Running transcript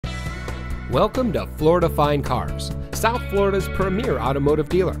Welcome to Florida Fine Cars, South Florida's premier automotive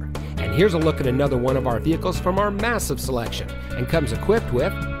dealer. And here's a look at another one of our vehicles from our massive selection, and comes equipped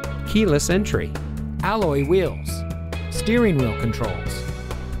with keyless entry, alloy wheels, steering wheel controls,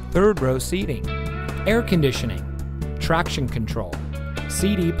 third row seating, air conditioning, traction control,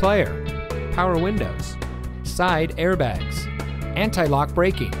 CD player, power windows, side airbags, anti-lock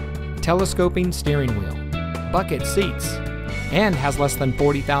braking, telescoping steering wheel, bucket seats, and has less than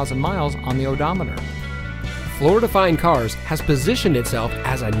 40,000 miles on the odometer. Florida Fine Cars has positioned itself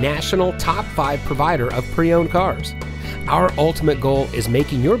as a national top 5 provider of pre-owned cars. Our ultimate goal is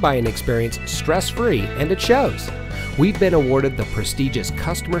making your buying experience stress-free, and it shows. We've been awarded the prestigious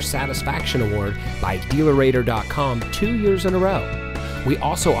Customer Satisfaction Award by DealerRater.com 2 years in a row. We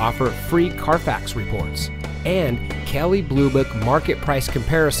also offer free Carfax reports and Kelley Blue Book market price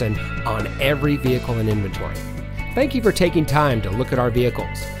comparison on every vehicle in inventory. Thank you for taking time to look at our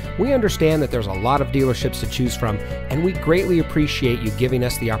vehicles. We understand that there's a lot of dealerships to choose from, and we greatly appreciate you giving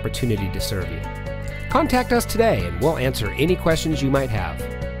us the opportunity to serve you. Contact us today and we'll answer any questions you might have.